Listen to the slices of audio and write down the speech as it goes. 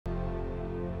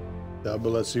Yeah, but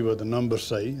let's see what the numbers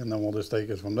say, and then we'll just take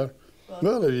it from there.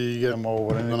 Well, if you get them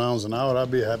over an ounce an hour, I'd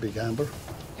be a happy camper.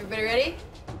 Everybody ready?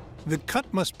 The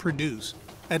cut must produce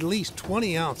at least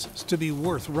 20 ounces to be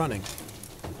worth running.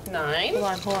 9.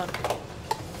 Hold on.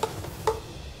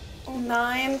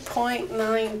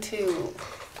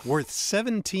 9.92. Worth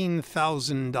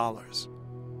 $17,000.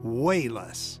 Way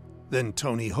less than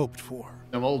Tony hoped for.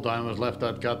 Them old timers left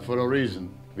that cut for a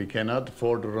reason. We cannot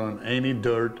afford to run any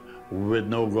dirt with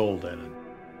no gold in it.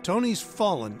 Tony's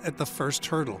fallen at the first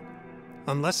hurdle.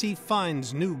 Unless he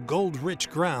finds new gold-rich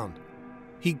ground,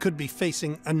 he could be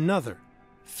facing another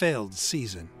failed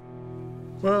season.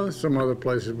 Well, some other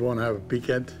places want to have a peek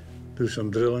at, do some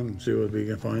drilling, see what we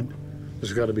can find.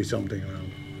 There's got to be something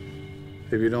around.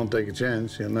 If you don't take a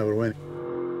chance, you'll never win.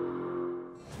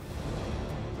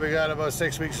 We got about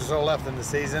 6 weeks or so left in the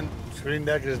season. Screen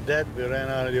deck is dead. We ran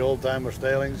out of the old-timer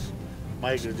stalings.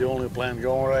 Mike is the only plant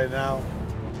going right now.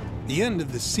 The end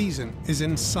of the season is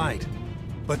in sight,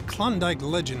 but Klondike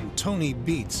legend Tony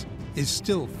Beets is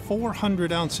still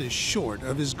 400 ounces short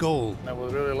of his goal. I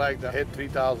would really like to hit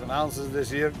 3,000 ounces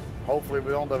this year. Hopefully we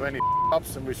don't have any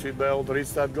ups and we should be able to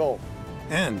reach that goal.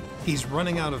 And he's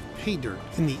running out of pay dirt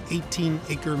in the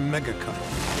 18-acre mega cut.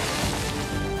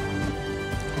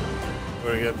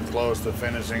 We're getting close to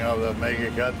finishing up that mega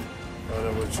cut, but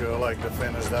I would sure like to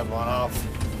finish that one off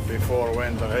before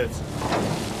winter hits.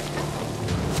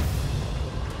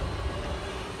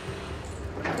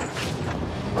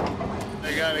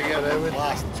 You gotta get every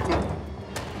last scoop.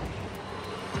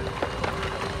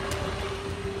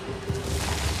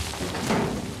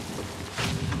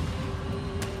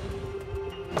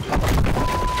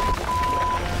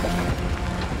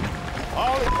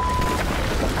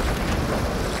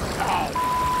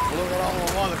 Look at all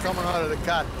the water coming out of the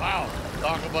cut. Wow,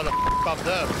 talk about a up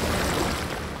there.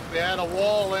 We had a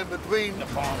wall in between the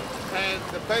pond and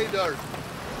the pay dirt.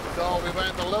 So we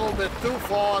went a little bit too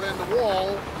far in the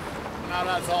wall. Now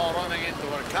that's all running into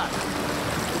our cut.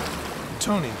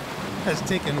 Tony has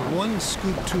taken one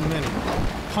scoop too many,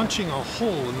 punching a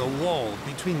hole in the wall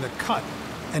between the cut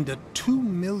and a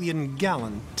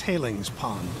 2-million-gallon tailings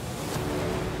pond.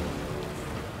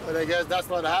 But I guess that's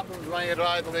what happens when you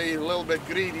try to be a little bit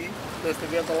greedy, just to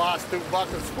get the last 2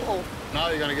 buckets full. Now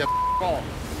you're gonna get off.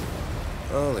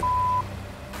 Holy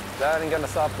that ain't gonna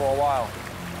stop for a while.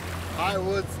 I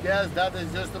would guess that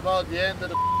is just about the end of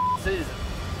the season.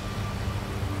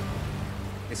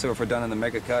 So if we're done in the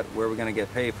mega cut, where are we gonna get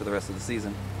paid for the rest of the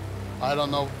season? I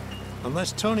don't know.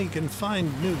 Unless Tony can find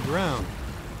new ground,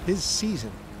 his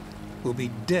season will be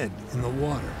dead in the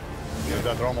water. If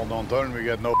that Rommel don't turn, we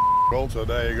get no gold, so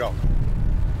there you go.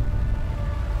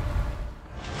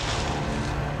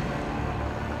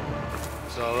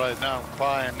 So right now,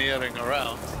 pioneering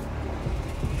around.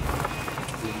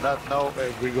 We do not know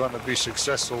if we're going to be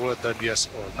successful with that, yes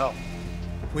or no.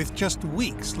 With just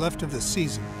weeks left of the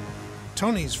season,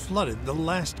 Tony's flooded the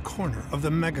last corner of the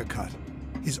mega cut,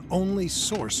 his only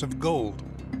source of gold.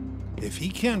 If he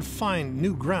can't find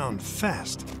new ground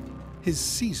fast, his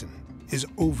season is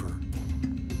over.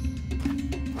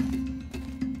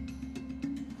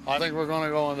 I think we're going to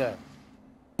go in there.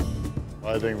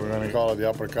 I think we're going to call it the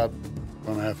upper cut. We're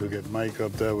going to have to get Mike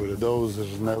up there with the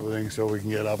dozers and everything so we can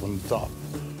get up on the top.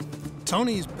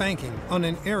 Tony's banking on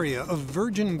an area of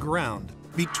virgin ground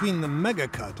between the mega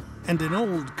cut and an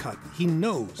old cut he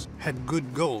knows had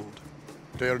good gold.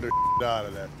 Tear the out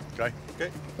of that, okay?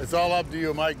 Okay. It's all up to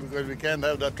you, Mike, because we can't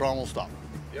have that trommel stop.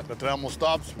 Yep. The trommel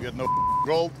stops, we get no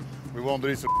gold, we won't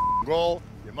reach the goal,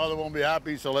 your mother won't be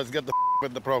happy, so let's get the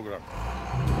with the program.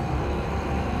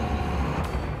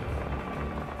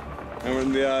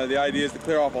 And the idea is to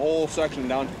clear off a whole section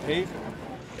down to pave.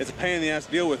 It's a pain in the ass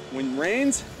to deal with. When it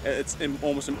rains, it's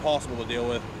almost impossible to deal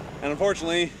with. And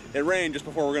unfortunately, it rained just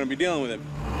before we're going to be dealing with it.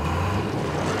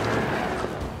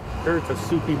 Here it's a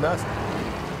soupy mess.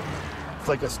 It's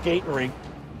like a skating rink.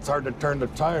 It's hard to turn the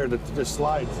tire that just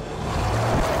slides.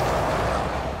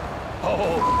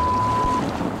 Oh!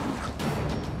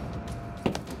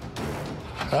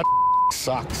 That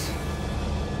sucks.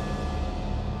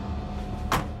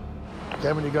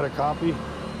 Kevin, you got a copy?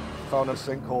 Found a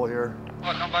sinkhole here.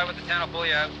 I'll come by with the 10, I'll pull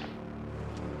you out.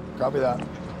 Copy that.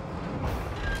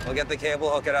 We'll get the cable,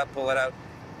 hook it up, pull it out.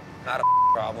 Not a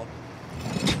problem.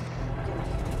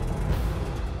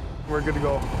 We're good to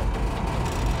go.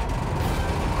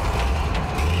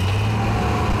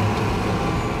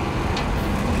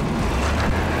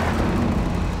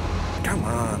 Come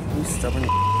on, you stubborn.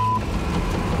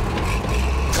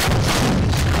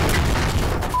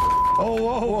 Oh,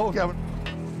 whoa, whoa, Kevin.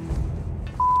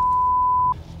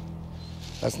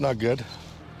 That's not good.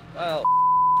 Well,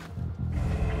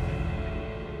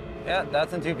 Yeah,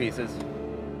 that's in 2 pieces.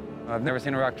 I've never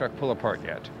seen a rock truck pull apart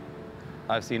yet.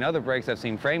 I've seen other brakes, I've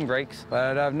seen frame brakes,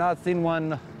 but I've not seen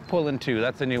one pull in 2.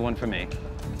 That's a new one for me.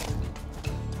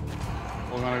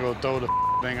 We're gonna go throw the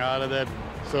thing out of that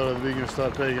so that we can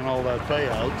start taking all that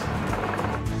payout.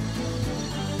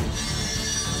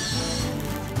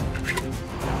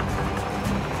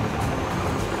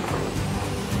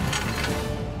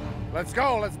 Let's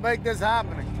go, let's make this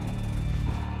happening.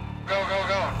 Go, go,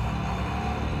 go.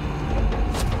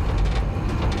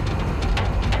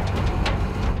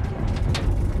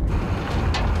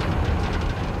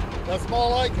 That's more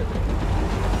like it.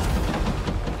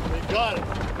 We got it.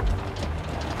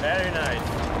 Very nice.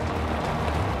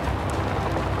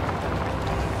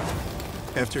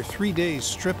 After 3 days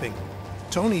stripping,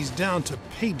 Tony's down to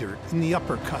pay dirt in the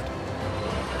upper cut.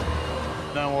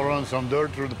 Then we'll run some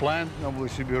dirt through the plant and we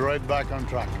should be right back on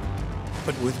track.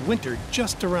 But with winter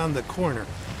just around the corner,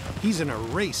 he's in a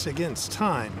race against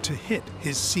time to hit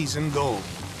his season goal.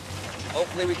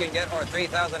 Hopefully we can get our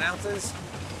 3,000 ounces.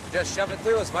 Just shove it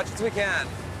through as much as we can.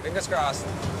 Fingers crossed.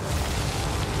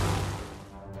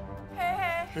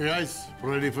 Hey guys,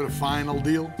 ready for the final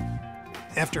deal?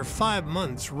 After 5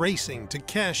 months racing to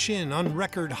cash in on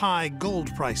record high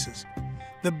gold prices,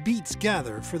 the Beets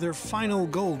gather for their final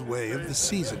gold weigh of the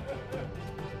season.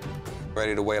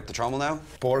 Ready to weigh up the trommel now?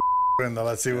 Pour in there,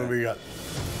 let's see what we got.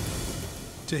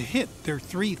 To hit their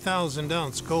 3,000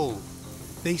 ounce gold,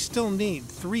 they still need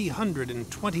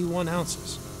 321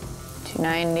 ounces.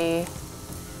 290,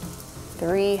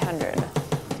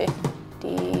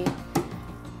 350,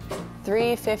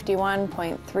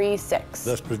 351.36.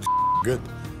 That's pretty good.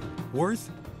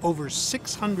 Worth over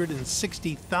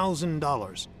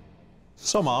 $660,000.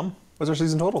 So, Mom, what's our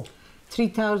season total?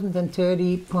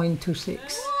 3,030.26.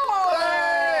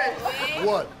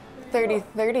 What? 30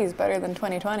 is better than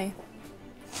 2020.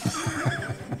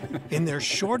 In their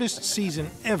shortest season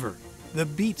ever, the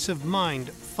Beets have mined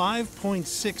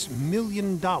 $5.6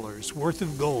 million worth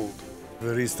of gold. We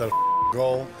reached our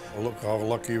goal. Look how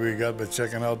lucky we got by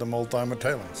checking out the old-timer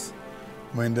tailings.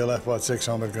 I mean, they left, what,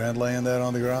 600 grand laying there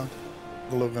on the ground?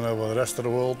 Looking at what the rest of the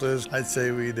world is, I'd say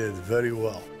we did very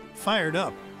well. Fired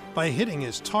up by hitting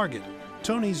his target,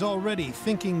 Tony's already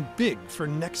thinking big for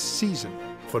next season.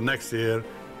 For next year,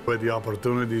 with the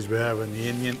opportunities we have in the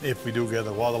Indian, if we do get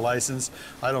a water license,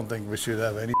 I don't think we should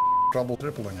have any trouble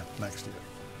tripling it next year.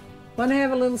 Want to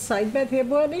have a little side bet here,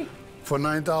 buddy? For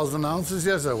 9,000 ounces,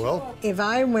 yes, I will. If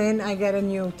I win, I get a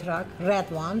new truck, red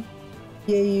one.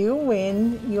 If you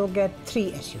win, you'll get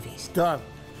 3 SUVs. Done.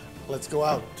 Let's go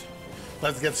out.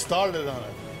 Let's get started on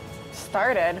it.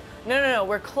 Started? No,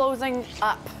 we're closing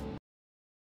up.